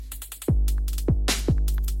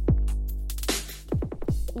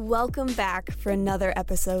Welcome back for another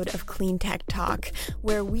episode of Clean Tech Talk,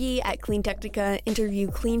 where we at Clean Technica interview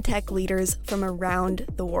clean tech leaders from around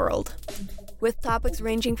the world. With topics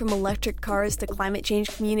ranging from electric cars to climate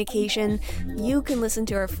change communication, you can listen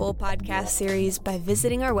to our full podcast series by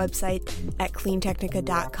visiting our website at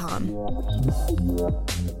cleantechnica.com.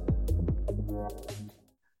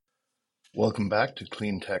 Welcome back to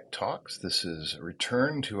Clean Tech Talks. This is a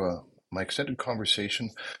return to my extended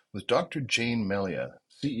conversation with Dr. Jane Melia,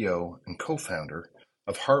 CEO and co-founder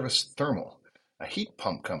of Harvest Thermal, a heat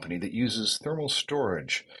pump company that uses thermal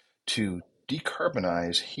storage to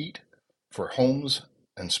decarbonize heat for homes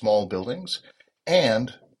and small buildings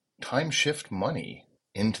and time shift money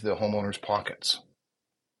into the homeowners' pockets.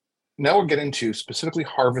 Now we'll get into specifically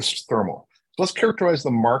Harvest Thermal. Let's characterize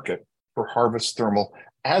the market for Harvest Thermal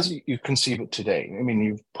as you conceive it today. I mean,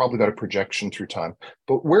 you've probably got a projection through time,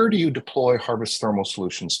 but where do you deploy Harvest Thermal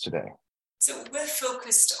solutions today? So we're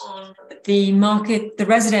focused on the market, the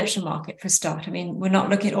residential market for a start. I mean, we're not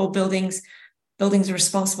looking at all buildings. Buildings are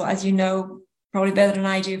responsible, as you know, probably better than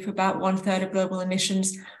I do, for about 1/3 of global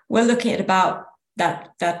emissions. We're looking at about that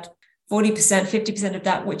 40%, 50% of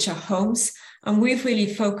that, which are homes. And we've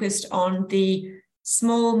really focused on the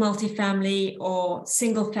small multifamily or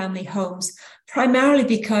single family homes, primarily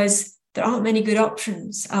because there aren't many good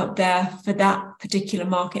options out there for that particular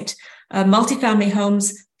market. Multifamily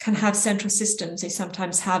homes can have central systems. They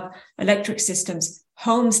sometimes have electric systems.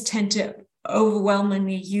 Homes tend to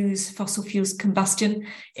overwhelmingly use fossil fuels combustion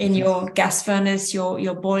in your gas furnace,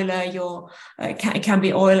 your boiler, it can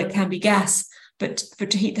be oil, it can be gas, but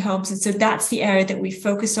to heat the homes. And so that's the area that we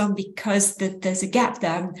focus on because there's a gap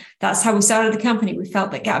there. And that's how we started the company. We felt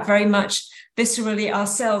that gap very much viscerally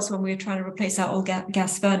ourselves when we were trying to replace our old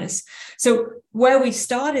gas furnace. So where we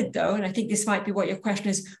started, though, and I think this might be what your question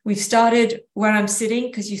is, we've started where I'm sitting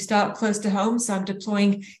because you start close to home. So I'm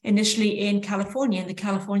deploying initially in California, in the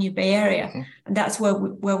California Bay Area. Mm-hmm. And that's where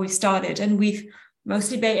we started. And we've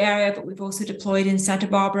mostly Bay Area, but we've also deployed in Santa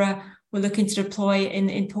Barbara. We're looking to deploy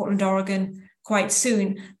in Portland, Oregon quite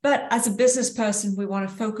soon. But as a business person, we want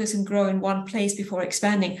to focus and grow in one place before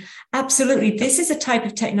expanding. Absolutely. This is a type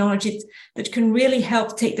of technology that can really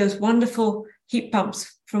help take those wonderful heat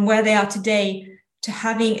pumps from where they are today to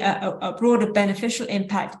having a broader beneficial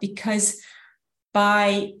impact, because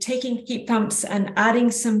by taking heat pumps and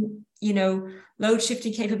adding some, load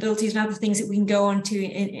shifting capabilities and other things that we can go on to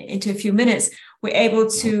into a few minutes, we're able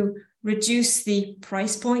to reduce the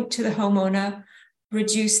price point to the homeowner,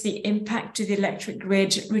 reduce the impact to the electric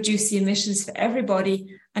grid, reduce the emissions for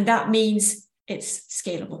everybody. And that means it's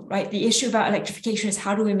scalable, right? The issue about electrification is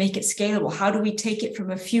how do we make it scalable? How do we take it from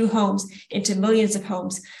a few homes into millions of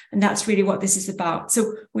homes? And that's really what this is about.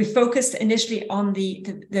 So we focused initially on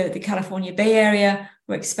the California Bay Area.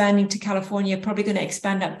 We're expanding to California, probably going to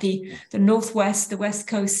expand up the Northwest, the West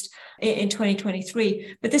Coast in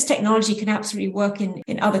 2023. But this technology can absolutely work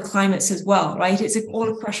in other climates as well, right? It's all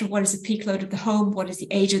a question of what is the peak load of the home, what is the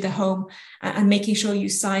age of the home, and making sure you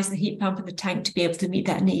size the heat pump and the tank to be able to meet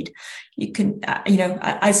that need. You can,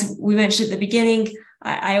 as we mentioned at the beginning,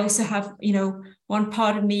 I also have, one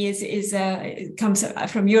part of me comes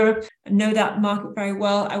from Europe. I know that market very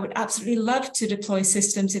well. I would absolutely love to deploy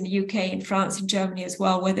systems in the UK, in France, and Germany as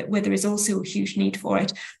well, where there is also a huge need for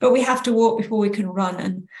it. But we have to walk before we can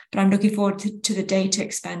run. But I'm looking forward to the data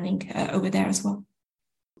expanding over there as well.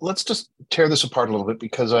 Let's just tear this apart a little bit,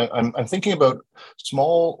 because I'm thinking about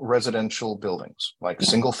small residential buildings, like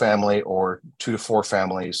single family or 2 to 4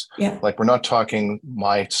 families. Yeah. Like, we're not talking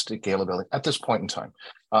my scale of building at this point in time,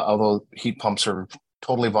 although heat pumps are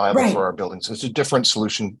totally viable for our buildings. It's a different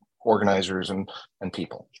solution, organizers and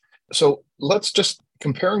people. So let's just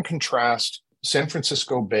compare and contrast San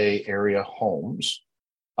Francisco Bay Area homes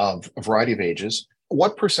of a variety of ages.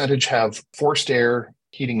 What percentage have forced air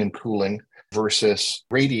heating and cooling versus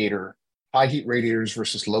high heat radiators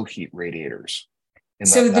versus low heat radiators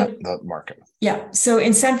in that market? Yeah. So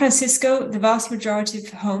in San Francisco, the vast majority of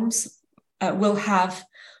homes will have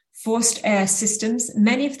forced air systems.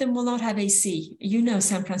 Many of them will not have AC.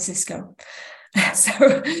 San Francisco. What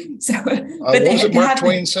was it Mark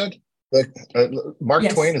Twain said? Mark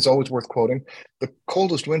Twain is always worth quoting. The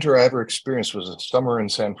coldest winter I ever experienced was a summer in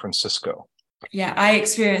San Francisco. Yeah, I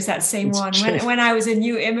experienced that same one. When I was a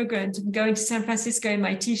new immigrant and going to San Francisco in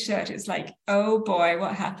my t-shirt, it's like, oh boy,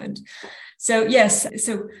 what happened? So yes,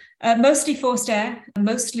 mostly forced air,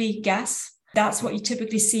 mostly gas. That's what you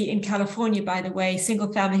typically see in California, by the way.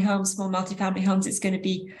 Single family homes, small multifamily homes, it's going to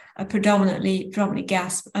be predominantly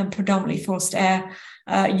gas and predominantly forced air.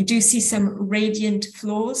 You do see some radiant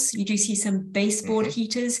floors. You do see some baseboard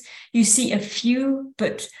heaters. You see a few,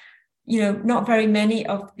 but not very many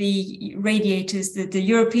of the radiators, the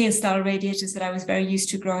European style radiators that I was very used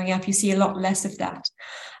to growing up, you see a lot less of that.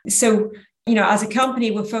 So, as a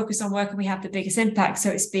company, we're focused on where can we have the biggest impact. So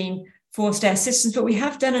it's been forced air systems, but we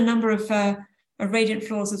have done a number of radiant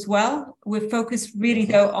floors as well. We're focused really,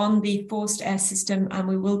 though, on the forced air system, and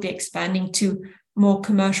we will be expanding to more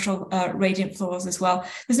commercial radiant floors as well.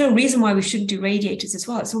 There's no reason why we shouldn't do radiators as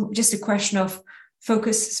well. It's just a question of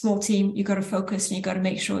focus, small team. You got to focus, and you got to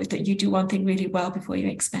make sure that you do one thing really well before you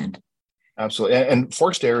expand. Absolutely. And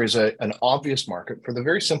forced air is an obvious market for the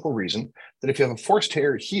very simple reason that if you have a forced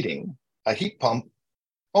air heating, a heat pump,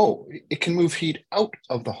 it can move heat out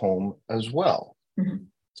of the home as well. Mm-hmm.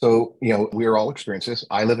 So, we are all experiencing this.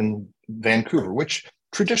 I live in Vancouver, which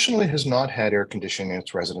traditionally has not had air conditioning in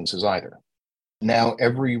its residences either. Now,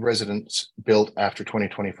 every residence built after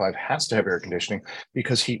 2025 has to have air conditioning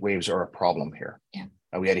because heat waves are a problem here. Yeah.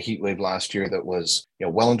 We had a heat wave last year that was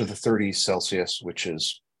well into the 30s Celsius, which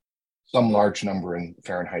is some large number in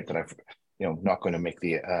Fahrenheit that I've not going to make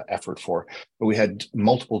the effort for. But we had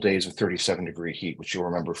multiple days of 37-degree heat, which you'll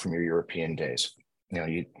remember from your European days.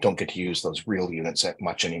 You don't get to use those real units that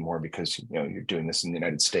much anymore because, you're doing this in the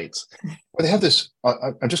United States. But they have this,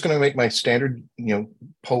 I'm just going to make my standard,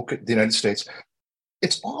 poke at the United States.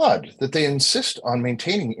 It's odd that they insist on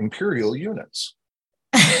maintaining imperial units.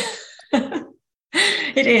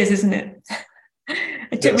 It is, isn't it?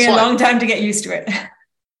 It took me a long time to get used to it.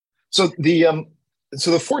 So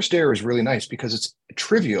the forced air is really nice because it's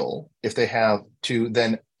trivial if they have to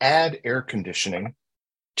then add air conditioning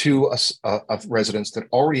to a residence that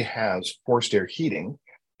already has forced air heating,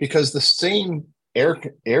 because the same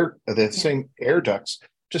same air ducts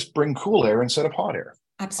just bring cool air instead of hot air.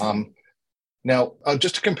 Absolutely. Now,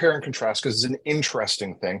 just to compare and contrast, because it's an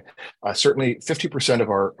interesting thing, certainly 50% of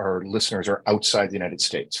our listeners are outside the United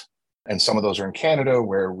States. And some of those are in Canada,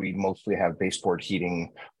 where we mostly have baseboard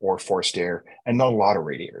heating or forced air, and not a lot of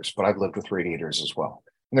radiators, but I've lived with radiators as well.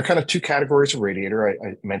 And there are kind of two categories of radiator.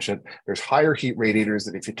 I mentioned there's higher heat radiators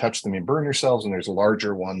that if you touch them, you burn yourselves, and there's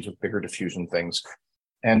larger ones with bigger diffusion things.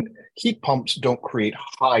 And heat pumps don't create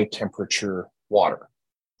high temperature water.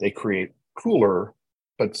 They create cooler,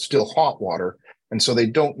 but still hot water. And so they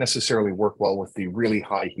don't necessarily work well with the really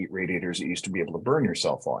high heat radiators that you used to be able to burn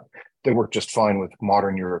yourself on. They work just fine with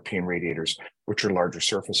modern European radiators, which are larger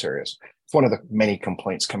surface areas. It's one of the many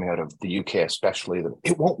complaints coming out of the UK, especially, that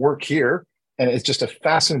it won't work here. And it's just a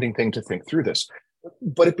fascinating thing to think through this.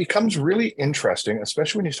 But it becomes really interesting,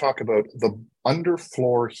 especially when you talk about the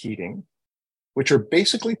underfloor heating, which are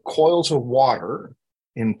basically coils of water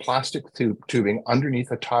in plastic tubing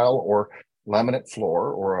underneath a tile or laminate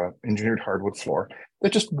floor or a engineered hardwood floor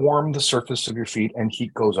that just warm the surface of your feet, and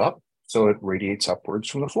heat goes up. So it radiates upwards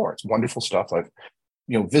from the floor. It's wonderful stuff. I've,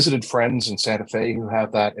 visited friends in Santa Fe who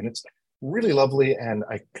have that, and it's really lovely. And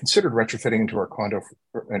I considered retrofitting into our condo,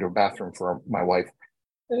 into a bathroom for my wife.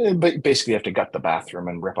 But basically, you have to gut the bathroom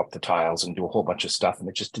and rip up the tiles and do a whole bunch of stuff, and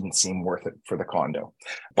it just didn't seem worth it for the condo.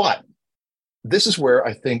 But this is where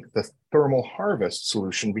I think the thermal harvest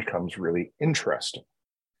solution becomes really interesting,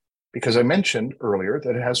 because I mentioned earlier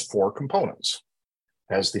that it has 4 components.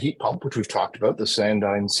 It has the heat pump, which we've talked about, the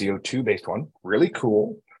Sandyne CO2 based one, really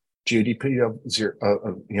cool, GODP of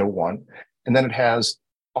 1, and then it has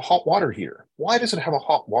a hot water heater. Why does it have a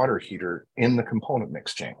hot water heater in the component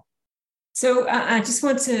mix, Jane? So I just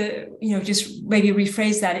want to, just maybe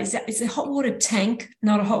rephrase that. It's a hot water tank,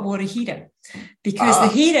 not a hot water heater, because the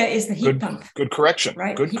heater is the heat pump. Good correction.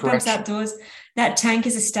 Right? Good heat correction. Pumps outdoors. That tank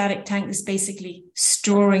is a static tank that's basically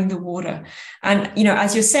storing the water. And,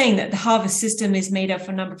 as you're saying, that the harvest system is made up of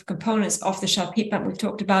a number of components. Off-the-shelf heat pump, we've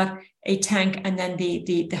talked about, a tank, and then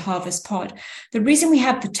the harvest pod. The reason we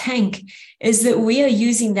have the tank is that we are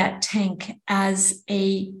using that tank as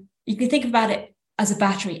you can think about it as a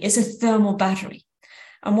battery. It's a thermal battery.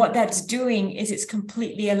 And what that's doing is it's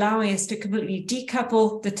completely allowing us to completely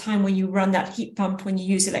decouple the time when you run that heat pump, when you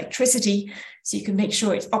use electricity, so you can make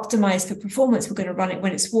sure it's optimized for performance. We're going to run it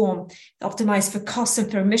when it's warm. Optimized for costs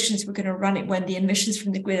and for emissions. We're going to run it when the emissions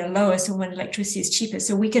from the grid are lower, so when electricity is cheaper.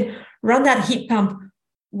 So we can run that heat pump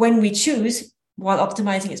when we choose, while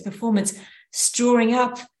optimizing its performance, storing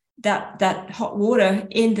up that hot water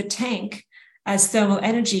in the tank as thermal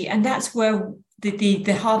energy. And that's where the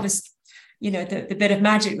harvest, the bit of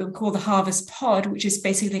magic we call the harvest pod, which is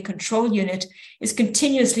basically a control unit, is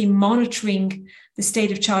continuously monitoring the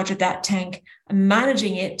state of charge of that tank and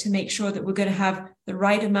managing it to make sure that we're going to have the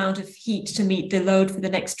right amount of heat to meet the load for the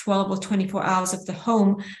next 12 or 24 hours of the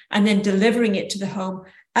home, and then delivering it to the home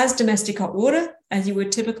as domestic hot water, as you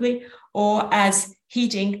would typically, or as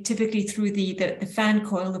heating, typically through the fan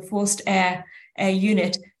coil, the forced air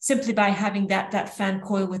unit, simply by having that fan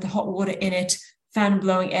coil with the hot water in it, fan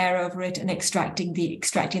blowing air over it and extracting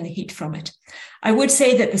the heat from it. I would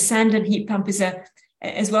say that the Sanden heat pump is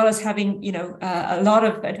as well as having, a lot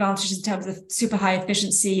of advantages in terms of super high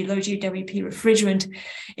efficiency, low GWP refrigerant,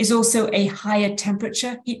 is also a higher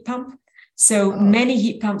temperature heat pump. So many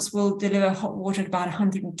heat pumps will deliver hot water at about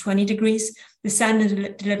 120 degrees. The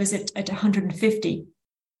Sanden delivers it at 150.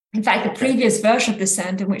 In fact, the previous version of the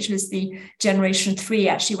Sanden, which was the Generation 3,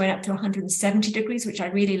 actually went up to 170 degrees, which I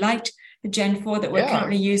really liked. The Gen 4 that we're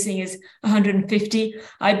currently using is 150.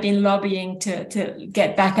 I've been lobbying to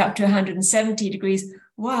get back up to 170 degrees.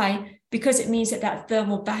 Why? Because it means that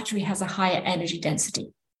thermal battery has a higher energy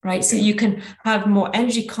density, right? So you can have more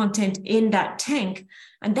energy content in that tank.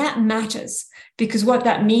 And that matters, because what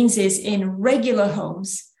that means is in regular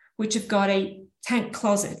homes, which have got a tank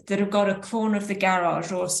closet, that have got a corner of the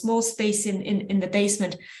garage or a small space in the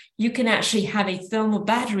basement, you can actually have a thermal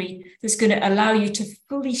battery that's going to allow you to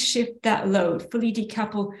fully shift that load, fully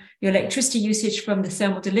decouple your electricity usage from the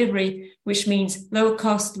thermal delivery, which means lower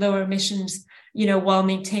cost, lower emissions, while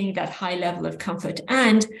maintaining that high level of comfort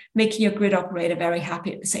and making your grid operator very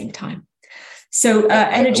happy at the same time. So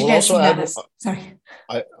energy density matters. Sorry.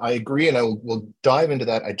 I agree, and I will dive into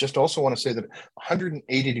that. I just also want to say that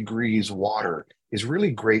 180 degrees water is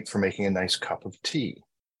really great for making a nice cup of tea.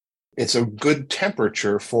 It's a good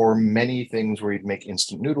temperature for many things where you'd make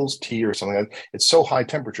instant noodles, tea, or something like that. It's so high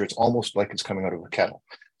temperature, it's almost like it's coming out of a kettle.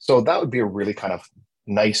 So that would be a really kind of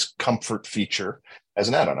nice comfort feature as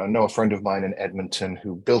an add-on. I know a friend of mine in Edmonton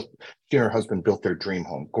who she and her husband built their dream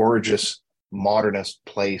home, gorgeous, modernist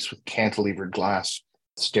place with cantilevered glass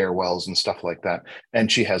stairwells and stuff like that,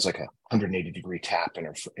 and she has like a 180 degree tap in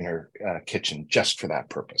her kitchen just for that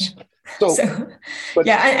purpose. And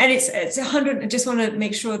it's 100. I just want to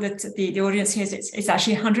make sure that the audience hears it's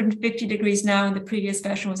actually 150 degrees now, and the previous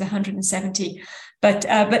version was 170, but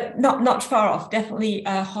not far off. Definitely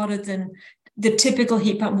hotter than the typical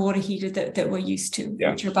heat pump water heater that we're used to,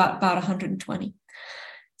 which are about 120.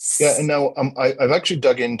 Yeah, and now I've actually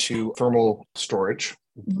dug into thermal storage.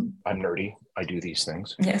 Mm-hmm. I'm nerdy. I do these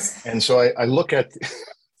things. Yes. And so I look at,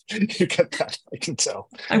 you get that, I can tell.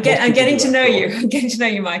 I'm getting to know you. I'm getting to know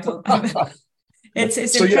you, Michael. It's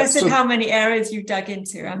impressive how many areas you dug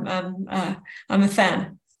into. I'm a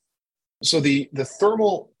fan. So the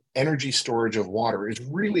thermal energy storage of water is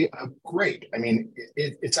really great. I mean,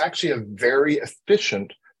 it's actually a very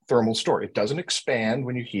efficient thermal store. It doesn't expand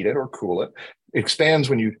when you heat it or cool it. It expands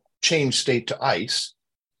when you change state to ice,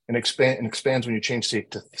 and expands when you change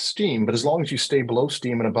state to steam. But as long as you stay below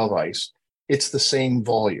steam and above ice, it's the same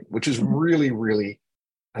volume, which is really, really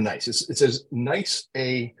nice. It's as nice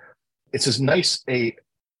a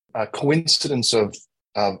coincidence of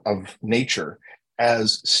nature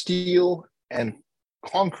as steel and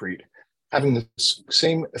concrete having the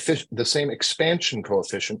same expansion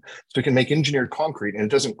coefficient, so we can make engineered concrete and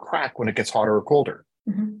it doesn't crack when it gets hotter or colder.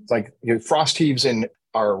 Mm-hmm. It's like frost heaves in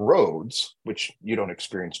our roads, which you don't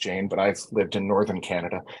experience, Jane, but I've lived in northern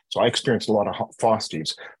Canada, so I experienced a lot of frost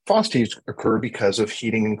heaves. Frost heaves occur because of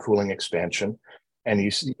heating and cooling expansion, and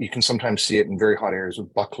you can sometimes see it in very hot areas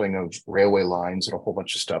with buckling of railway lines and a whole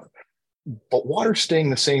bunch of stuff. But water staying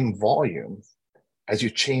the same volume as you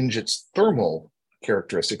change its thermal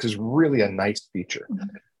characteristics is really a nice feature.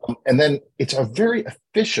 Mm-hmm. And then it's a very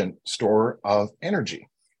efficient store of energy.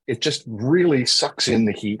 It just really sucks in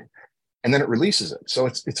the heat and then it releases it. So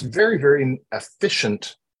it's very, very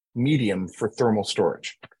efficient medium for thermal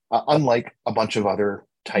storage. Unlike a bunch of other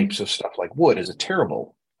types of stuff, like wood is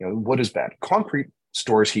wood is bad. Concrete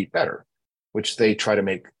stores heat better, which they try to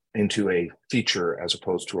make into a feature as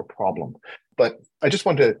opposed to a problem. But I just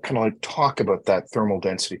wanted to kind of like talk about that thermal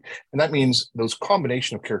density. And that means those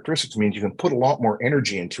combination of characteristics means you can put a lot more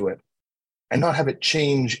energy into it and not have it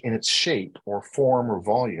change in its shape or form or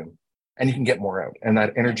volume. And you can get more out. And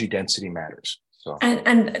that energy density matters. So.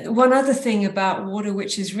 And one other thing about water,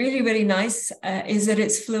 which is really, really nice, is that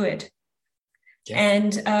it's fluid. Yeah.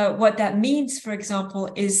 And what that means, for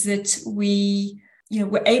example, is that we're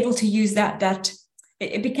able to use that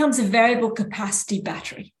it becomes a variable capacity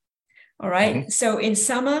battery. All right. Mm-hmm. So in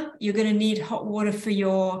summer, you're going to need hot water for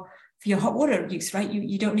your hot water use, right?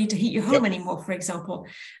 You don't need to heat your home anymore, for example,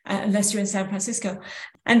 unless you're in San Francisco.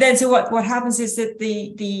 And then so what happens is that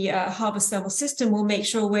the Harvest thermal system will make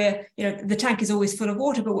sure the tank is always full of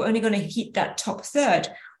water, but we're only going to heat that top third.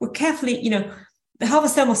 We're carefully, The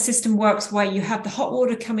Harvest Thermal system works where you have the hot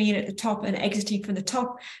water coming in at the top and exiting from the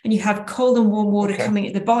top, and you have cold and warm water coming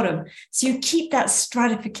at the bottom. So you keep that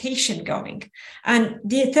stratification going. And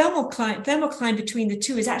the thermocline between the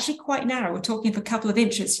two is actually quite narrow. We're talking of a couple of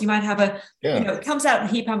inches. You might have it comes out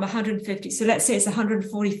the heat pump 150. So let's say it's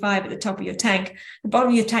 145 at the top of your tank. The bottom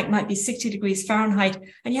of your tank might be 60 degrees Fahrenheit,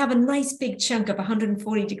 and you have a nice big chunk of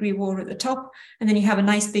 140 degree water at the top, and then you have a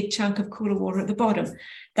nice big chunk of cooler water at the bottom.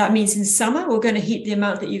 That means in summer, we're going to heat the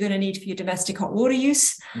amount that you're going to need for your domestic hot water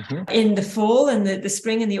use. In the fall and the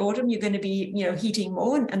spring and the autumn, you're going to be, heating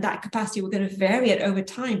more, and that capacity, we're going to vary it over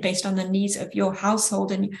time based on the needs of your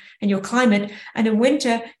household and your climate. And in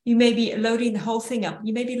winter, you may be loading the whole thing up.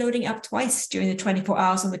 You may be loading up twice during the 24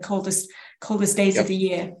 hours on the coldest days of the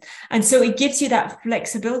year. And so it gives you that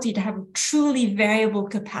flexibility to have truly variable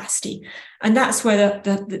capacity. And that's where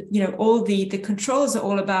all the controls are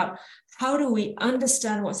all about. How do we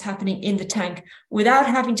understand what's happening in the tank without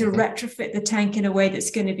having to retrofit the tank in a way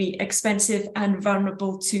that's going to be expensive and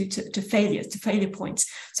vulnerable to failure points?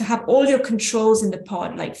 So have all your controls in the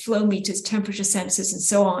pod, like flow meters, temperature sensors, and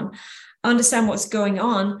so on. Understand what's going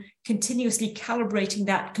on, continuously calibrating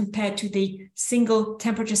that compared to the single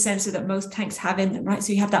temperature sensor that most tanks have in them, right?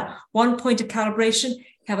 So you have that one point of calibration,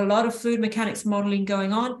 you have a lot of fluid mechanics modeling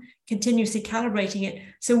going on, continuously calibrating it.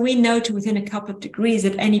 So we know to within a couple of degrees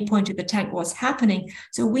at any point of the tank what's happening.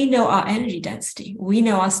 So we know our energy density, we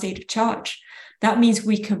know our state of charge. That means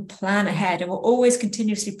we can plan ahead, and we're always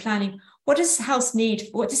continuously planning, what does this house need?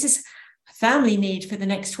 What does this family need for the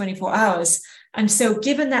next 24 hours? And so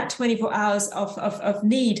given that 24 hours of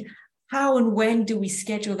need, how and when do we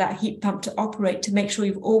schedule that heat pump to operate to make sure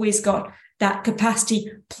you've always got that capacity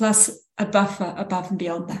plus a buffer above and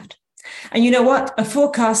beyond that? And you know what? A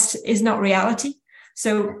forecast is not reality.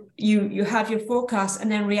 So you have your forecast and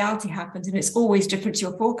then reality happens, and it's always different to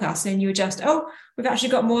your forecast. And you adjust, we've actually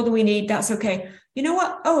got more than we need. That's okay. You know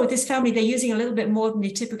what? This family, they're using a little bit more than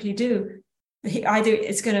they typically do. Either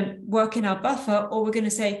it's going to work in our buffer, or we're going to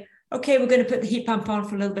say, okay, we're going to put the heat pump on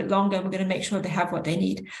for a little bit longer, and we're going to make sure they have what they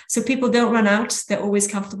need. So people don't run out. They're always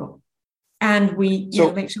comfortable. And we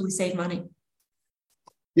make sure we save money.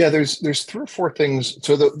 Yeah, there's 3 or 4 things.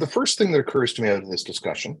 So the first thing that occurs to me out of this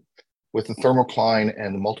discussion with the thermocline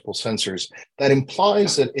and the multiple sensors, that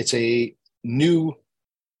implies that it's a new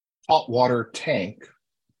hot water tank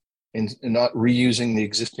and not reusing the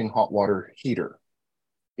existing hot water heater.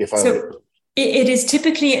 It is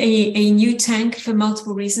typically a new tank for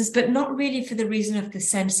multiple reasons, but not really for the reason of the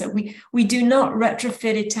sensor. We do not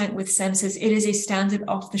retrofit a tank with sensors. It is a standard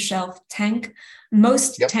off-the-shelf tank.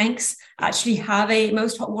 Most tanks actually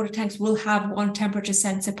most hot water tanks will have one temperature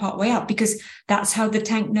sensor part way up, because that's how the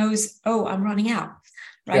tank knows, I'm running out,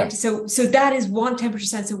 right? Yeah. So that is one temperature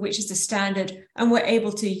sensor, which is the standard, and we're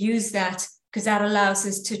able to use that because that allows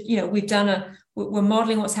us to, we're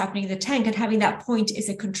modeling what's happening in the tank, and having that point is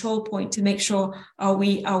a control point to make sure are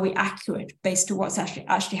we accurate based on what's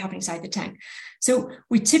actually happening inside the tank. So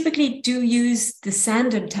we typically do use the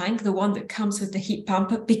Sanden tank, the one that comes with the heat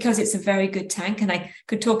pump, because it's a very good tank. And I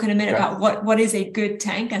could talk in a minute about what is a good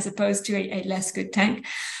tank as opposed to a less good tank.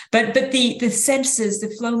 But the sensors, the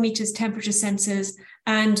flow meters, temperature sensors,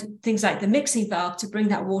 and things like the mixing valve to bring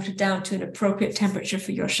that water down to an appropriate temperature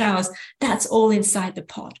for your showers, that's all inside the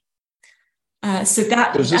pod.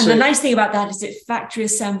 The nice thing about that is it's factory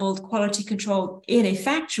assembled, quality controlled in a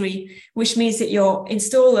factory, which means that your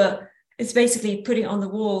installer is basically putting it on the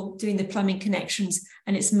wall, doing the plumbing connections,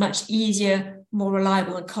 and it's much easier, more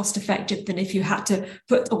reliable and cost effective than if you had to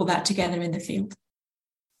put all that together in the field.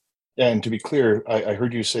 Yeah, and to be clear, I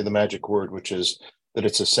heard you say the magic word, which is that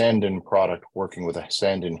it's a Sanden product working with a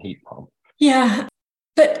Sanden heat pump. Yeah,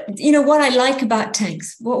 but what I like about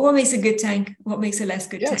tanks, what makes a good tank, what makes a less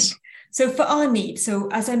good tank? So for our needs, so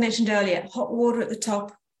as I mentioned earlier, hot water at the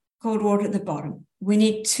top, cold water at the bottom. We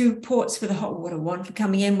need 2 ports for the hot water, one for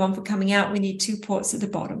coming in, one for coming out. We need 2 ports at the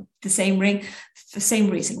bottom, the same ring, for the same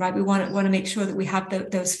reason, right? We want to make sure that we have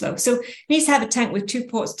those flows. So it needs to have a tank with 2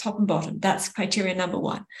 ports, top and bottom. That's criteria number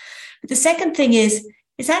 1. But the second thing is,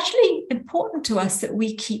 it's actually important to us that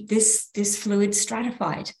we keep this fluid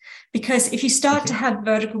stratified, because if you start to have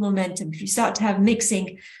vertical momentum, if you start to have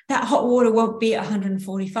mixing, that hot water won't be at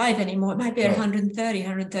 145 anymore. It might be at 130,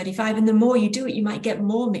 135. And the more you do it, you might get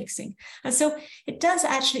more mixing. And so it does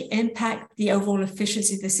actually impact the overall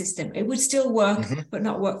efficiency of the system. It would still work, but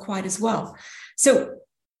not work quite as well. So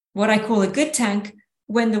what I call a good tank,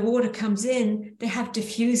 when the water comes in, they have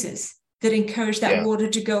diffusers. that encourage that water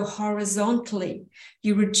to go horizontally.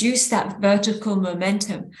 You reduce that vertical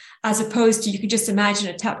momentum, as opposed to, you could just imagine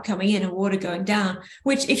a tap coming in and water going down,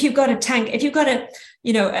 which if you've got a tank, if you've got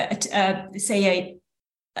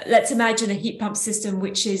let's imagine a heat pump system,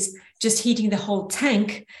 which is just heating the whole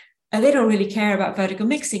tank, they don't really care about vertical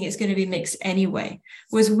mixing. It's going to be mixed anyway.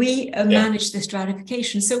 Whereas we manage the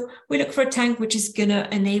stratification. So we look for a tank which is going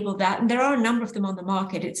to enable that. And there are a number of them on the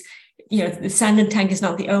market. It's, the Sanden tank is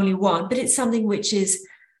not the only one, but it's something which is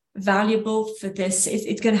valuable for this.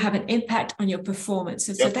 It's going to have an impact on your performance.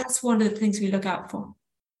 So that's one of the things we look out for.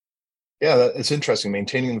 Yeah, it's interesting.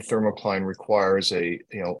 Maintaining the thermocline requires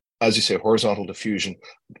as you say, horizontal diffusion.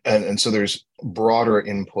 And so there's broader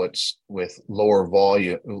inputs with low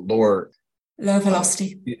velocity.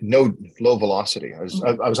 Low velocity.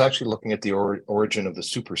 I was actually looking at the origin of the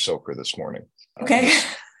Super Soaker this morning. Okay.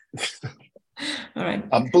 All right.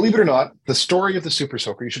 Believe it or not, the story of the Super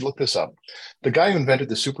Soaker, you should look this up. The guy who invented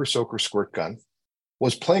the Super Soaker squirt gun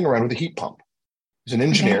was playing around with a heat pump. He's an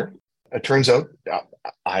engineer. Okay. It turns out,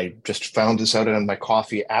 I just found this out on my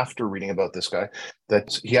coffee after reading about this guy,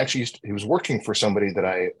 that he was working for somebody that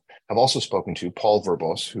I have also spoken to, Paul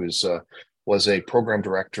Verbos, who was a program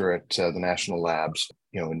director at the National Labs,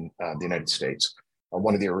 in the United States,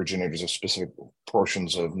 one of the originators of specific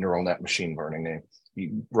portions of neural net machine learning.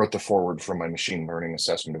 He wrote the foreword for my machine learning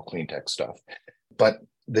assessment of clean tech stuff. But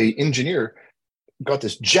the engineer got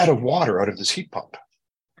this jet of water out of this heat pump.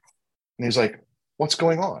 And he's like, what's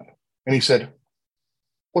going on? And he said,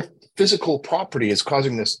 what physical property is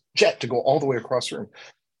causing this jet to go all the way across the room?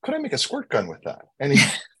 Could I make a squirt gun with that? And he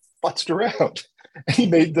futzed around. And he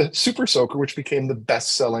made the Super Soaker, which became the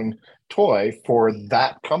best-selling toy for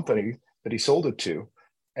that company that he sold it to.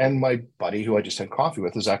 And my buddy, who I just had coffee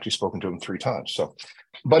with, has actually spoken to him 3 times.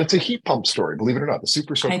 But it's a heat pump story, believe it or not. The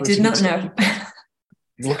Super Soaker. I did not know.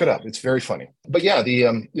 Look it up. It's very funny. But yeah,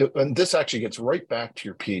 and this actually gets right back to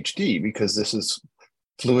your PhD, because this is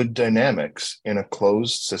fluid dynamics in a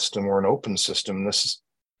closed system or an open system.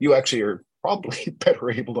 You actually are probably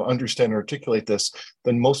better able to understand and articulate this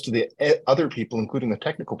than most of the other people, including the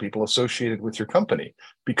technical people associated with your company,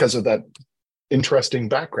 because of that interesting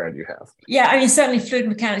background you have. Yeah, I mean, certainly fluid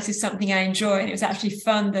mechanics is something I enjoy. And it was actually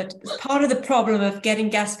fun that part of the problem of getting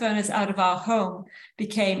gas burners out of our home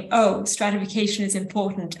became, stratification is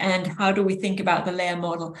important. And how do we think about the layer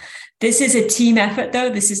model? This is a team effort, though.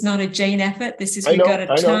 This is not a Jane effort. We've got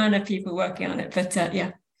a ton of people working on it. But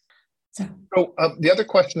yeah. So the other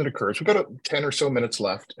question that occurs, we've got 10 or so minutes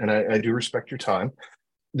left, and I do respect your time.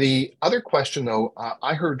 The other question, though,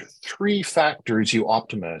 I heard 3 factors you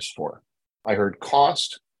optimize for. I heard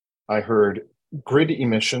cost, I heard grid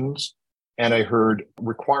emissions, and I heard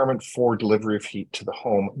requirement for delivery of heat to the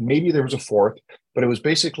home. Maybe there was a 4th, but it was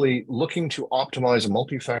basically looking to optimize a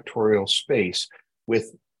multifactorial space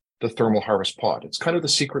with the thermal harvest pod. It's kind of the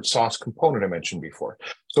secret sauce component I mentioned before.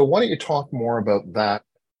 So why don't you talk more about that?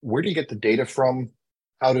 Where do you get the data from?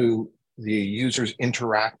 How do the users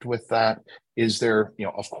interact with that? Is there,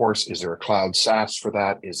 of course, is there a cloud SaaS for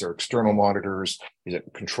that? Is there external monitors? Is it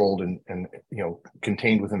controlled and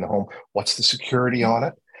contained within the home? What's the security on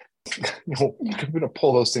it? You're going to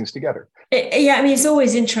pull those things together. Yeah, I mean, it's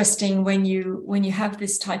always interesting when you have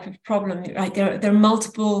this type of problem, right? There are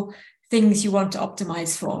multiple things you want to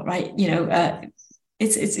optimize for, right?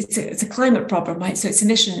 It's a climate problem, right? So it's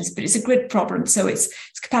emissions, but it's a grid problem. So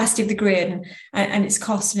it's capacity of the grid and its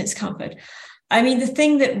cost and its comfort. I mean, the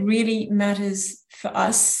thing that really matters for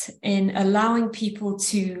us in allowing people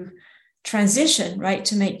to transition, right,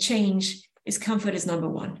 to make change, is comfort is number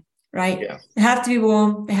one, right? Yeah. They have to be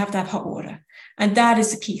warm. They have to have hot water. And that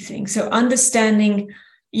is the key thing. So understanding,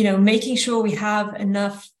 making sure we have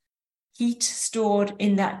enough heat stored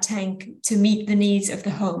in that tank to meet the needs of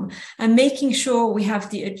the home, and making sure we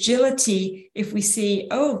have the agility if we see,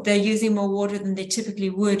 they're using more water than they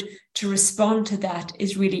typically would, to respond to that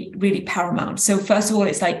is really, really paramount. So first of all,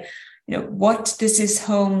 it's like, what does this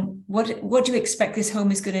home, what do you expect this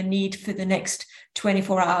home is going to need for the next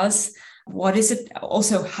 24 hours? What is it?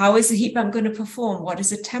 Also, how is the heat pump going to perform? What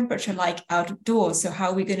is the temperature like outdoors? So how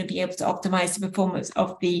are we going to be able to optimize the performance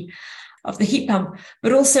of the heat pump?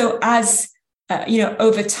 But also, as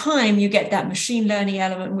over time, you get that machine learning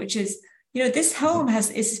element, which is, this home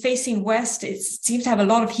is facing west. It seems to have a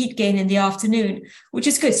lot of heat gain in the afternoon, which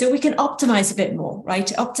is good. So we can optimize a bit more, right?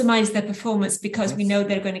 To optimize their performance, because we know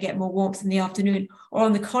they're going to get more warmth in the afternoon. Or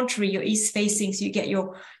on the contrary, you're east facing, so you get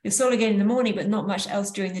your solar gain in the morning, but not much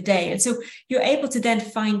else during the day. And so you're able to then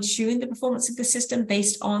fine tune the performance of the system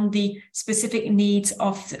based on the specific needs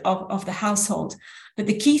of the household. But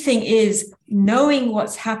the key thing is knowing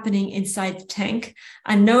what's happening inside the tank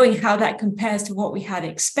and knowing how that compares to what we had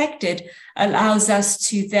expected allows us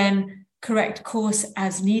to then correct course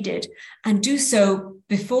as needed and do so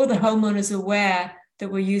before the homeowner's aware that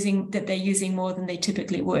they're using more than they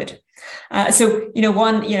typically would. I think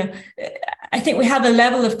we have a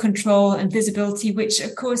level of control and visibility, which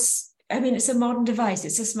of course, I mean, it's a modern device.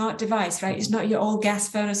 It's a smart device, right? It's not your old gas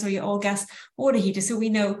furnace or your old gas water heater. So we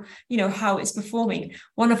know, how it's performing.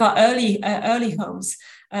 One of our early homes,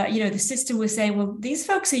 the system was saying, well, these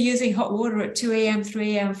folks are using hot water at 2 a.m.,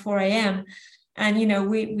 3 a.m., 4 a.m. And,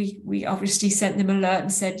 we obviously sent them an alert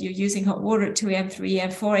and said, you're using hot water at 2 a.m., 3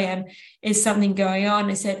 a.m., 4 a.m. Is something going on?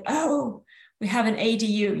 They said, oh, we have an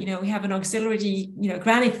ADU, we have an auxiliary,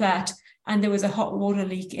 granny flat. And there was a hot water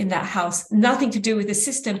leak in that house. Nothing to do with the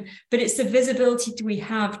system, but it's the visibility we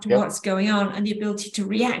have to what's going on and the ability to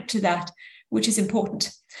react to that, which is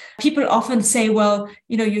important. People often say, well,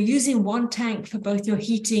 you're using one tank for both your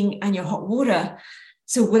heating and your hot water.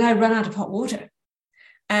 So will I run out of hot water?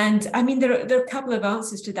 And I mean, there are a couple of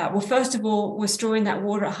answers to that. Well, first of all, we're storing that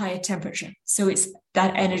water at higher temperature. So it's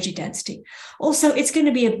that energy density. Also, it's going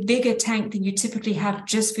to be a bigger tank than you typically have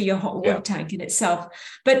just for your hot water tank in itself.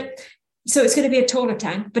 So it's going to be a taller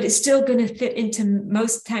tank, but it's still going to fit into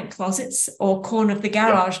most tank closets or corner of the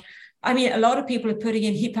garage. Yeah. I mean, a lot of people are putting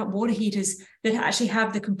in heat pump water heaters that actually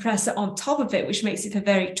have the compressor on top of it, which makes it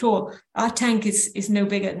very tall. Our tank is no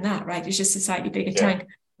bigger than that, right? It's just a slightly bigger tank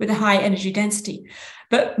with a high energy density.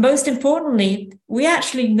 But most importantly, we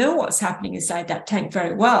actually know what's happening inside that tank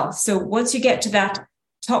very well. So once you get to that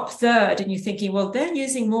top third and you're thinking, well, they're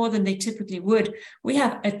using more than they typically would, we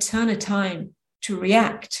have a ton of time to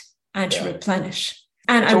react and to replenish.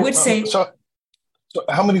 And I would say... So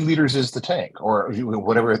how many liters is the tank, or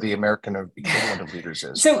whatever the American equivalent of liters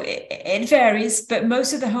is? So it varies, but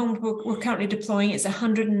most of the homes we're currently deploying is a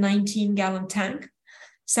 119-gallon tank.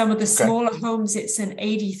 Some of the smaller homes, it's an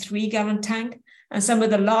 83-gallon tank. And some of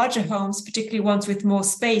the larger homes, particularly ones with more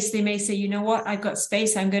space, they may say, you know what, I've got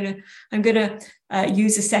space, I'm gonna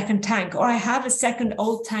use a second tank, or I have a second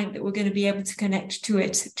old tank that we're going to be able to connect to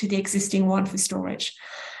the existing one for storage.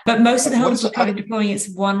 But most of the homes we're currently deploying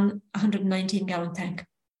is 119-gallon tank.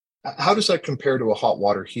 How does that compare to a hot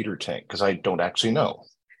water heater tank? Because I don't actually know.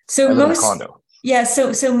 So I live in a condo. Yeah,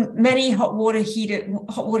 so many hot water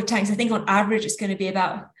tanks, I think on average it's going to be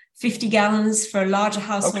about 50 gallons for a larger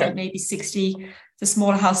household, maybe 60, the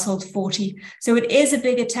smaller household 40. So it is a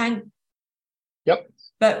bigger tank. Yep.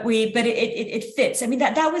 But it fits. I mean,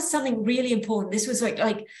 that was something really important. This was like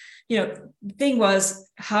the thing was,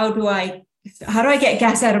 how do I get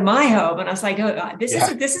gas out of my home? And I was like, this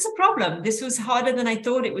is a problem. This was harder than I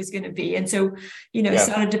thought it was going to be. And so,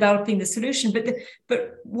 started developing the solution.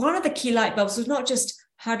 But one of the key light bulbs was not just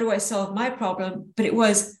how do I solve my problem, but it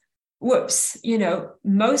was, whoops,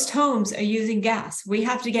 most homes are using gas. We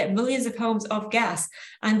have to get millions of homes off gas.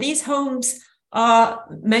 And these homes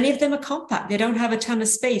many of them are compact. They don't have a ton of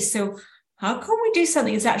space. So how can we do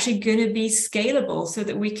something that's actually going to be scalable so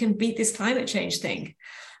that we can beat this climate change thing?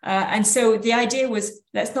 And so the idea was,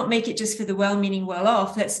 let's not make it just for the well-meaning,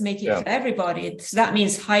 well-off. Let's make it for everybody. So that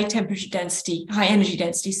means high energy density,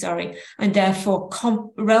 and therefore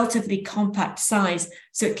relatively compact size,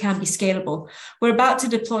 so it can be scalable. We're about to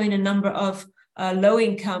deploy in a number of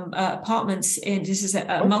low-income apartments. This is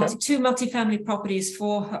two multifamily properties,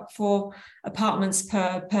 four apartments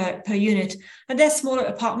per unit, and they're smaller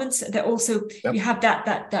apartments. They're also you have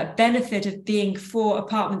that benefit of being four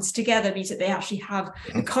apartments together, means that they actually have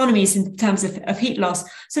economies in terms of heat loss.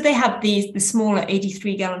 So they have the smaller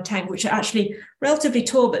 83-gallon tank, which are actually relatively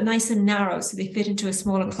tall but nice and narrow, so they fit into a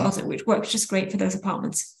smaller closet, which works just great for those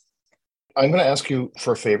apartments. I'm going to ask you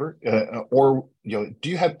for a favor, do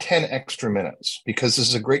you have 10 extra minutes? Because this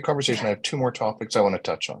is a great conversation. I have two more topics I want to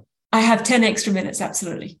touch on. I have 10 extra minutes,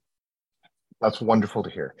 absolutely. That's wonderful to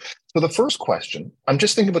hear. So the first question, I'm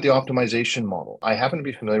just thinking about the optimization model. I happen to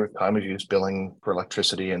be familiar with time of use billing for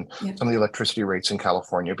electricity and some of the electricity rates in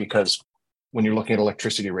California, because when you're looking at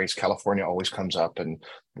electricity rates, California always comes up and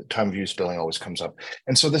the time of use billing always comes up.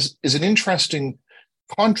 And so this is an interesting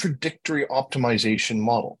contradictory optimization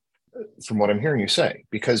model, from what I'm hearing you say,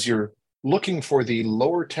 because you're looking for the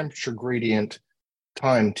lower temperature gradient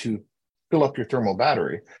time to fill up your thermal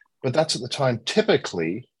battery, but that's at the time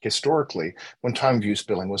typically, historically, when time of use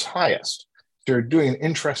billing was highest. So you're doing an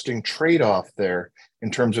interesting trade-off there in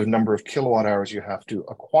terms of number of kilowatt hours you have to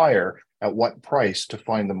acquire at what price to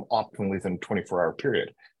find them optimally within a 24-hour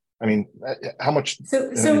period. I mean, how much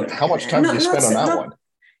time do you spend on that one?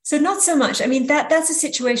 So not so much. I mean, that's a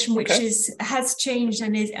situation which has changed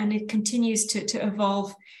and it continues to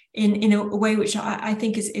evolve in a way which I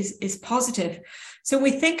think is positive. So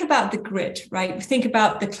we think about the grid, right? We think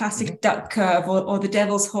about the classic duck curve or the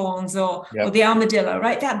devil's horns or the armadillo,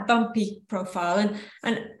 right? That bumpy profile.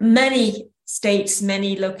 And many states,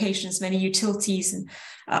 many locations, many utilities and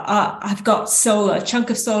have got solar, a chunk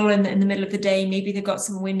of solar in the middle of the day. Maybe they've got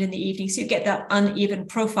some wind in the evening. So you get that uneven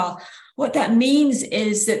profile. What that means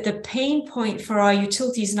is that the pain point for our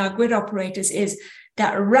utilities and our grid operators is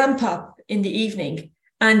that ramp up in the evening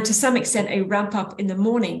and to some extent a ramp up in the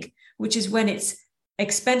morning, which is when it's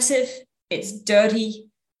expensive, it's dirty,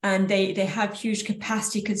 and they have huge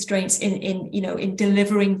capacity constraints in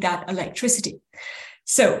delivering that electricity.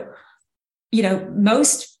 So,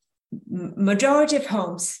 majority of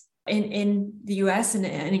homes in the US and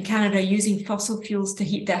in Canada are using fossil fuels to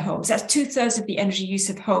heat their homes. That's 2/3 of the energy use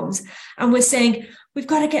of homes. And we're saying, we've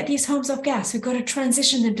got to get these homes off gas. We've got to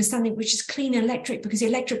transition them to something which is clean electric, because the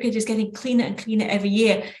electric grid is getting cleaner and cleaner every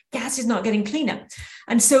year. Gas is not getting cleaner.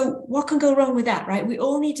 And so what can go wrong with that, right? We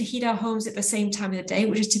all need to heat our homes at the same time of the day,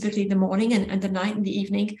 which is typically the morning and the night and the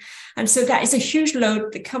evening. And so that is a huge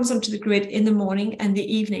load that comes onto the grid in the morning and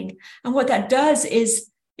the evening. And what that does is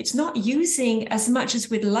it's not using as much as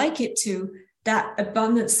we'd like it to, that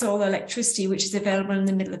abundant solar electricity, which is available in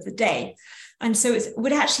the middle of the day. And so it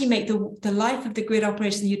would actually make the life of the grid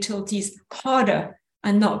operators and utilities harder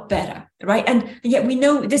and not better, right? And yet we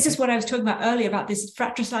know, this is what I was talking about earlier, about this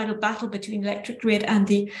fratricidal battle between electric grid and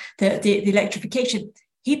the electrification.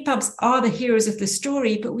 Heat pumps are the heroes of the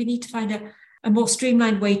story, but we need to find a more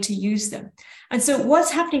streamlined way to use them. And so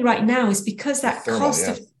what's happening right now is because that cost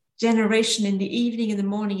of generation in the evening and the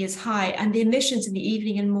morning is high, and the emissions in the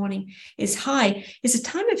evening and morning is high, is the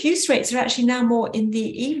time of use rates are actually now more in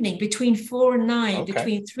the evening, between 4 and 9,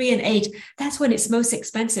 between 3 and 8. That's when it's most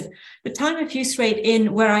expensive. The time of use rate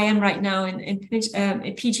in where I am right now in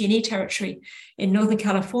PG&E territory in Northern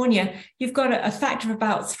California, you've got a factor of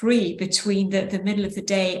about 3 between the middle of the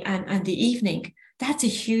day and the evening. That's a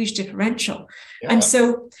huge differential. Yeah.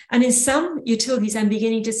 And in some utilities, I'm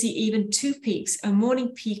beginning to see even 2 peaks, a morning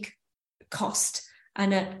peak cost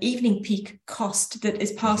and an evening peak cost that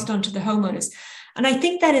is passed on to the homeowners. And I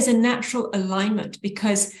think that is a natural alignment,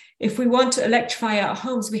 because if we want to electrify our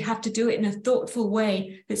homes, we have to do it in a thoughtful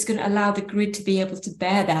way that's going to allow the grid to be able to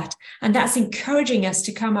bear that. And that's encouraging us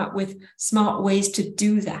to come up with smart ways to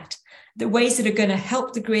do that, the ways that are going to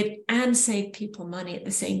help the grid and save people money at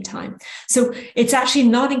the same time. So it's actually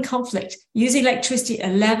not in conflict. Using electricity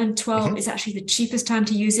 11, 12 is actually the cheapest time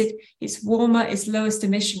to use it. It's warmer, it's lowest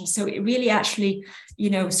emissions. So it really actually,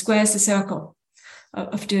 squares the circle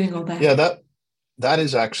of doing all that. Yeah, that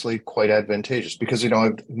is actually quite advantageous, because,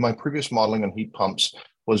 my previous modeling on heat pumps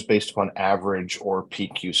was based upon average or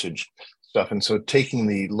peak usage stuff. And so taking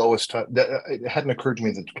the lowest, it hadn't occurred to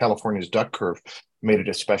me that California's duck curve made it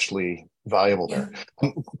especially valuable there.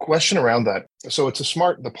 Question around that. So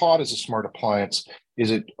the pod is a smart appliance.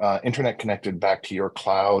 Is it internet connected back to your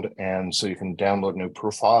cloud? And so you can download new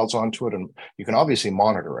profiles onto it, and you can obviously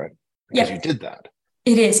monitor it because you did that.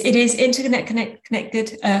 It is internet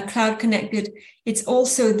connected, cloud connected. It's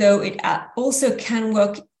also, though, it also can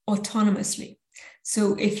work autonomously.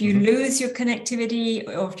 So if you lose your connectivity,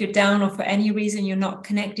 or if you're down, or for any reason you're not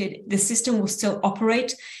connected, the system will still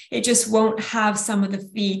operate. It just won't have some of the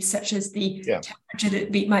feeds, such as the temperature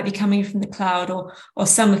that might be coming from the cloud, or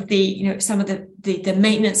some of the the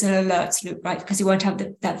maintenance and alerts loop, right? Because you won't have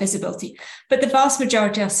that visibility. But the vast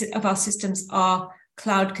majority of our systems are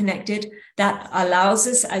cloud connected. That allows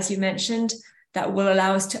us, as you mentioned, that will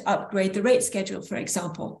allow us to upgrade the rate schedule, for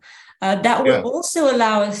example. That will also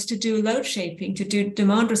allow us to do load shaping, to do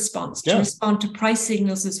demand response, to respond to price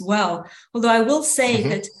signals as well. Although I will say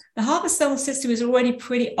that the Harvest Thermal system is already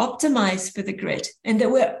pretty optimized for the grid, and that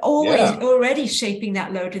we're already shaping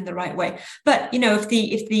that load in the right way. But,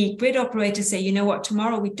 if the grid operators say,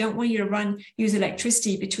 tomorrow we don't want you to use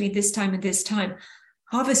electricity between this time and this time,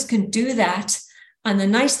 Harvest can do that. And the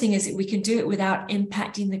nice thing is that we can do it without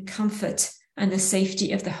impacting the comfort and the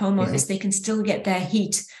safety of the homeowners. They can still get their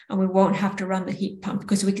heat, and we won't have to run the heat pump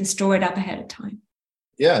because we can store it up ahead of time.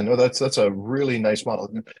 Yeah, no, that's a really nice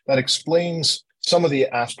model. That explains some of the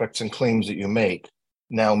aspects and claims that you make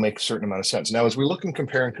now make a certain amount of sense. Now, as we look and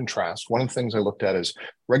compare and contrast, one of the things I looked at is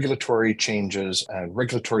regulatory changes and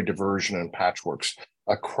regulatory diversion and patchworks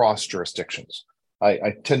across jurisdictions.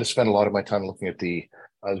 I tend to spend a lot of my time looking at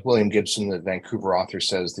as William Gibson, the Vancouver author,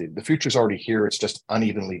 says, the future's already here, it's just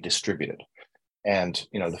unevenly distributed. And,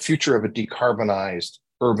 the future of a decarbonized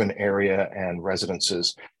urban area and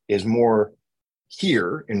residences is more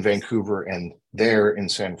here in Vancouver and there in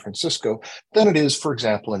San Francisco than it is, for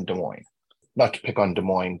example, in Des Moines. Not to pick on Des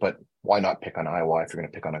Moines, but why not pick on Iowa if you're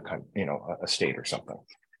going to pick on a state or something?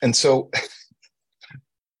 And so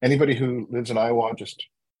anybody who lives in Iowa,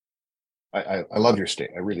 I love your state.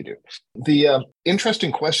 I really do. The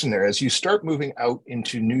interesting question there, as you start moving out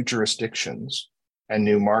into new jurisdictions and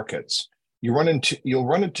new markets, you'll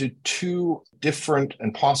run into two different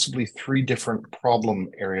and possibly three different problem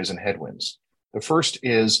areas and headwinds. The first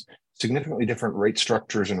is significantly different rate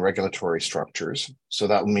structures and regulatory structures. So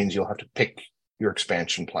that means you'll have to pick your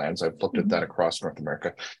expansion plans. I've looked at that across North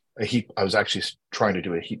America. I was actually trying to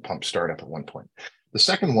do a heat pump startup at one point. The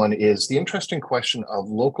second one is the interesting question of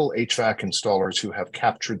local HVAC installers who have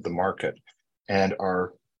captured the market and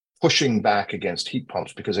are pushing back against heat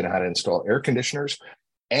pumps because they know how to install air conditioners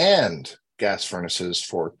and gas furnaces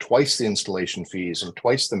for twice the installation fees and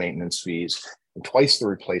twice the maintenance fees and twice the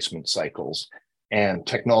replacement cycles, and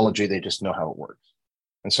technology, they just know how it works.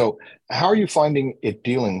 And so how are you finding it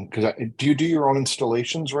dealing? Because do you do your own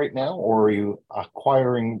installations right now, or are you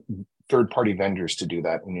acquiring third-party vendors to do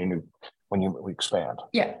that when you expand?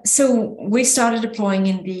 Yeah, so we started deploying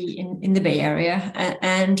in the Bay Area,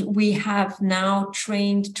 and we have now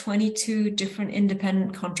trained 22 different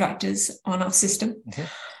independent contractors on our system. Mm-hmm.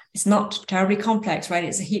 It's not terribly complex, right?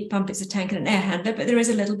 It's a heat pump, it's a tank and an air handler, but there is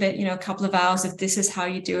a little bit, a couple of hours of this is how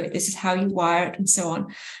you do it, this is how you wire it, and so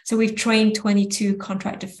on. So we've trained 22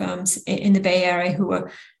 contractor firms in the Bay Area who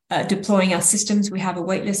are deploying our systems. We have a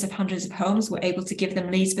wait list of hundreds of homes. We're able to give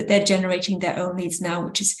them leads, but they're generating their own leads now,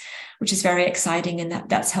 which is very exciting, and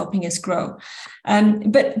that's helping us grow.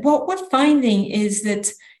 But what we're finding is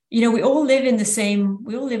that we all live in the same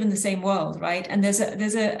world, right? And there's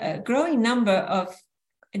a growing number of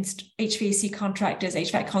HVAC contractors,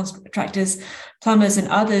 HVAC contractors, plumbers, and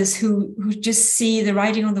others who just see the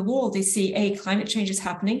writing on the wall. They see climate change is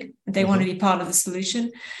happening, and they want to be part of the solution.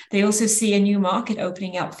 They also see a new market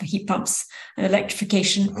opening up for heat pumps and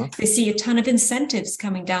electrification. They see a ton of incentives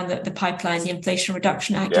coming down the pipeline. The Inflation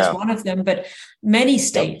Reduction Act is one of them, but many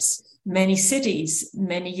states, many cities,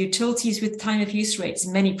 many utilities with time of use rates,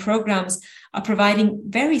 many programs are providing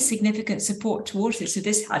very significant support towards this. So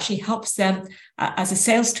this actually helps them as a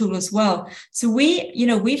sales tool as well. So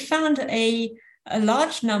we found a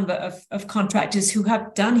large number of contractors who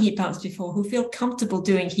have done heat pumps before, who feel comfortable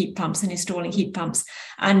doing heat pumps and installing heat pumps,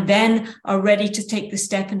 and then are ready to take the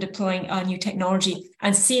step in deploying our new technology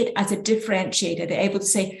and see it as a differentiator. They're able to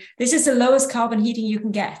say, this is the lowest carbon heating you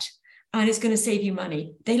can get, and it's going to save you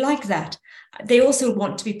money. They like that. They also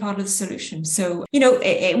want to be part of the solution. So,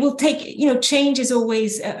 it will take, change is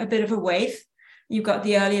always a bit of a wave. You've got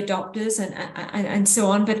the early adopters and so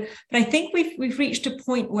on. But I think we've reached a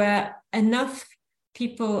point where enough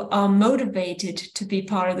people are motivated to be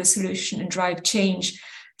part of the solution and drive change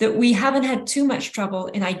that we haven't had too much trouble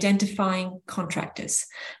in identifying contractors.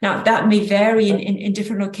 Now, that may vary in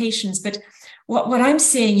different locations, but what I'm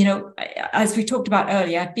seeing, as we talked about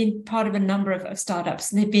earlier, I've been part of a number of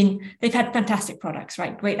startups, and they've had fantastic products,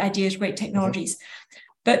 right? Great ideas, great technologies.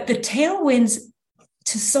 But the tailwinds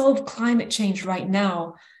to solve climate change right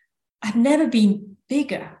now have never been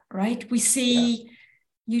bigger, right? We see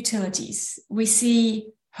utilities, we see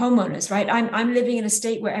homeowners, right? I'm living in a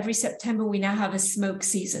state where every September we now have a smoke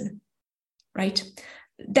season, right?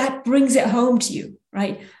 That brings it home to you,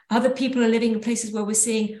 right? Other people are living in places where we're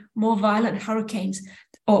seeing more violent hurricanes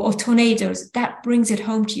or tornadoes. That brings it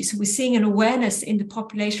home to you. So we're seeing an awareness in the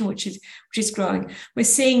population, which is growing. We're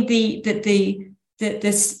seeing the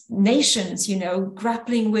nations,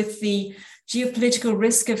 grappling with the geopolitical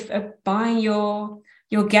risk of buying your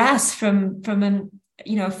gas from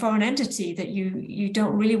a foreign entity that you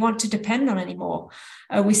don't really want to depend on anymore.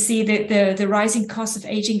 We see the rising cost of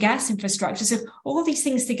aging gas infrastructure. So all these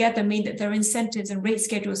things together mean that there are incentives and rate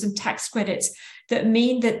schedules and tax credits that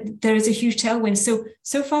mean that there is a huge tailwind.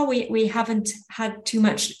 So far, we haven't had too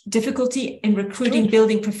much difficulty in recruiting,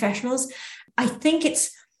 building professionals. I think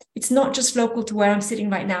it's not just local to where I'm sitting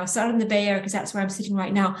right now. I started in the Bay Area because that's where I'm sitting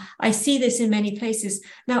right now. I see this in many places.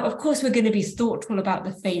 Now, of course, we're going to be thoughtful about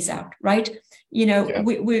the phase out, right?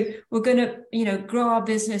 We're going to, grow our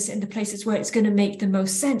business in the places where it's going to make the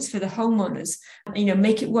most sense for the homeowners,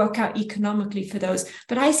 make it work out economically for those.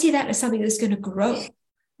 But I see that as something that's going to grow,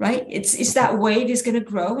 right? It's that wave is going to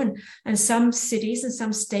grow, and some cities and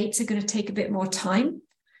some states are going to take a bit more time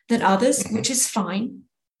than others, which is fine.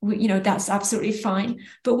 That's absolutely fine,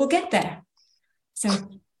 but we'll get there. So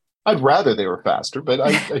I'd rather they were faster, but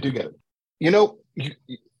I do get it.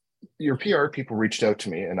 Your PR people reached out to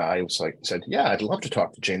me, and I was said, yeah, I'd love to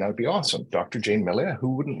talk to Jane. That would be awesome. Dr. Jane Melia,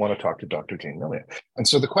 who wouldn't want to talk to Dr. Jane Melia? And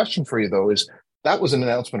so the question for you, though, is that was an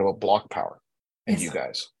announcement about Block Power and you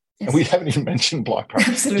guys. Yes. And we haven't even mentioned Block Power.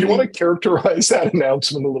 Absolutely. Do you want to characterize that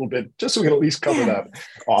announcement a little bit, just so we can at least cover that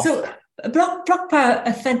off? So Block Power,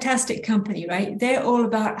 a fantastic company, right? They're all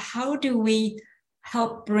about how do we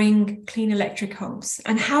help bring clean electric homes,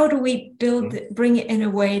 and how do we bring it in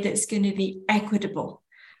a way that's going to be equitable,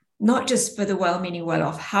 not just for the well-meaning,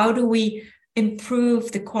 well-off. How do we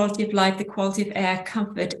improve the quality of life, the quality of air,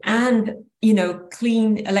 comfort, and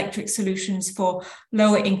clean electric solutions for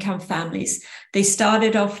lower income families? They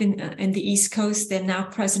started off in the East Coast. They're now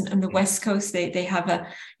present on the West Coast. They have a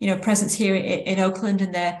presence here in Oakland,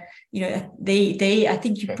 and they I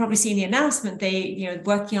think you've probably seen the announcement. They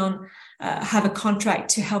working on have a contract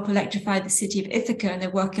to help electrify the city of Ithaca, and they're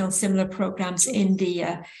working on similar programs in the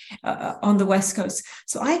on the West Coast.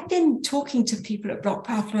 So I've been talking to people at Block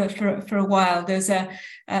Power for a while. There's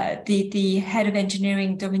the head of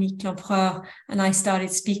engineering, Dominique Lempereur, and I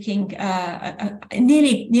started speaking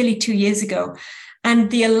nearly 2 years ago.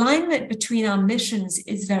 And the alignment between our missions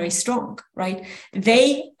is very strong, right?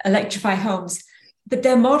 They electrify homes, but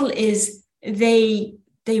their model is they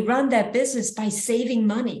run their business by saving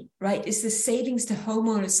money, right? It's the savings to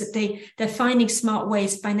homeowners that they're finding smart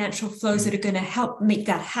ways, financial flows that are going to help make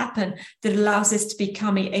that happen, that allows this to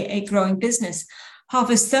become a growing business.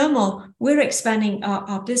 Harvest Thermal, we're expanding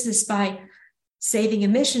our business by saving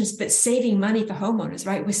emissions, but saving money for homeowners,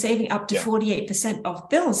 right? We're saving up to 48% of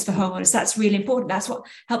bills for homeowners. That's really important. That's what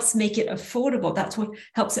helps make it affordable. That's what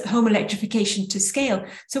helps at home electrification to scale.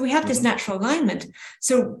 So we have this natural alignment.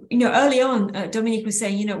 So, early on, Dominique was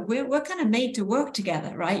saying, we're kind of made to work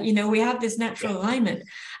together, right? We have this natural alignment.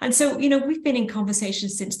 And so, we've been in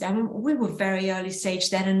conversations since then. We were very early stage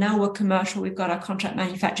then, and now we're commercial. We've got our contract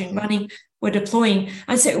manufacturing running. We're deploying.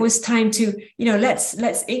 And so it was time to,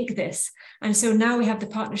 let's ink this. And so now we have the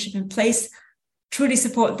partnership in place, truly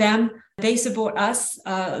support them. They support us,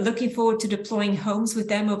 looking forward to deploying homes with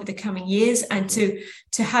them over the coming years, and to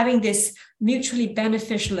having this mutually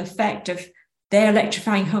beneficial effect of they're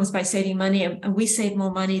electrifying homes by saving money, and we save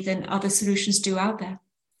more money than other solutions do out there.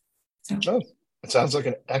 So it sounds like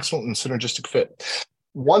an excellent and synergistic fit.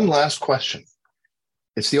 One last question.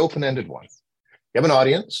 It's the open-ended one. You have an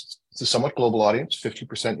audience. It's a somewhat global audience,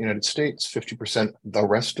 50% United States, 50% the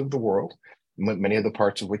rest of the world, many of the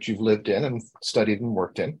parts of which you've lived in and studied and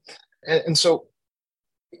worked in. And so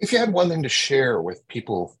if you had one thing to share with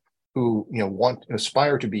people who want and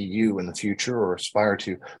aspire to be you in the future, or aspire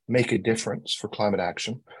to make a difference for climate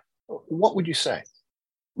action, what would you say?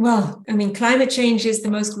 Well, climate change is the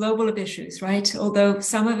most global of issues, right? Although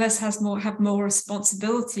some of us have more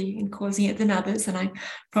responsibility in causing it than others, and I'm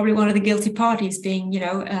probably one of the guilty parties, being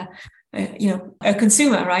a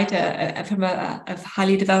consumer, right? From a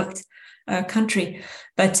highly developed country,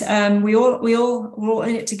 but we're all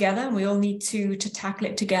in it together, and we all need to tackle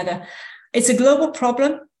it together. It's a global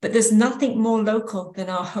problem, but there's nothing more local than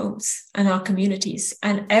our homes and our communities,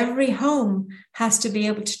 and every home has to be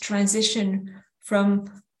able to transition from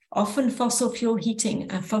often fossil fuel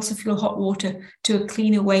heating and fossil fuel hot water to a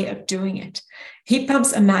cleaner way of doing it. Heat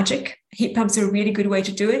pumps are magic. Heat pumps are a really good way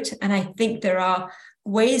to do it. And I think there are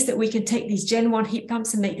ways that we can take these Gen 1 heat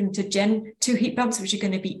pumps and make them to Gen 2 heat pumps, which are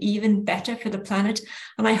going to be even better for the planet.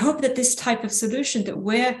 And I hope that this type of solution that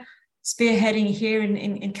we're spearheading here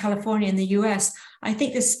in California, in the US, I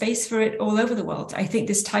think there's space for it all over the world. I think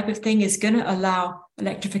this type of thing is going to allow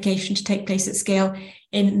electrification to take place at scale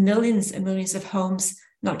in millions and millions of homes,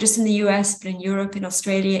 not just in the US, but in Europe, in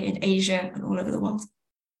Australia, in Asia, and all over the world.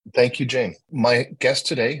 Thank you, Jane. My guest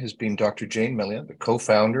today has been Dr. Jane Melia, the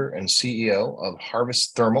co-founder and CEO of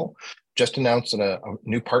Harvest Thermal. Just announced a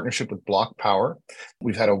new partnership with Block Power.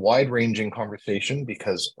 We've had a wide-ranging conversation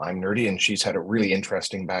because I'm nerdy and she's had a really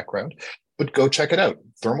interesting background. But go check it out.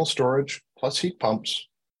 Thermal storage plus heat pumps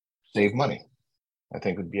save money, I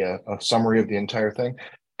think would be a summary of the entire thing.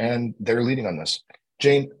 And they're leading on this.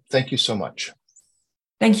 Jane, thank you so much.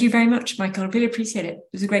 Thank you very much, Michael. I really appreciate it. It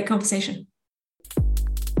was a great conversation.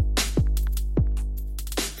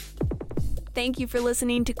 Thank you for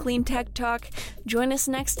listening to Clean Tech Talk. Join us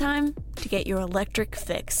next time to get your electric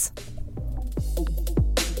fix.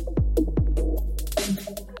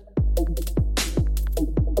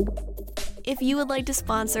 If you would like to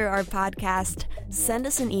sponsor our podcast, send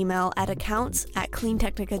us an email at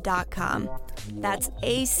accounts@cleantechnica.com. That's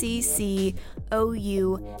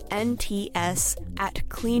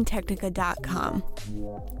ACCOUNTS@cleantechnica.com.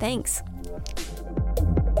 Thanks.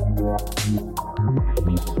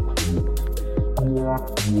 Yeah.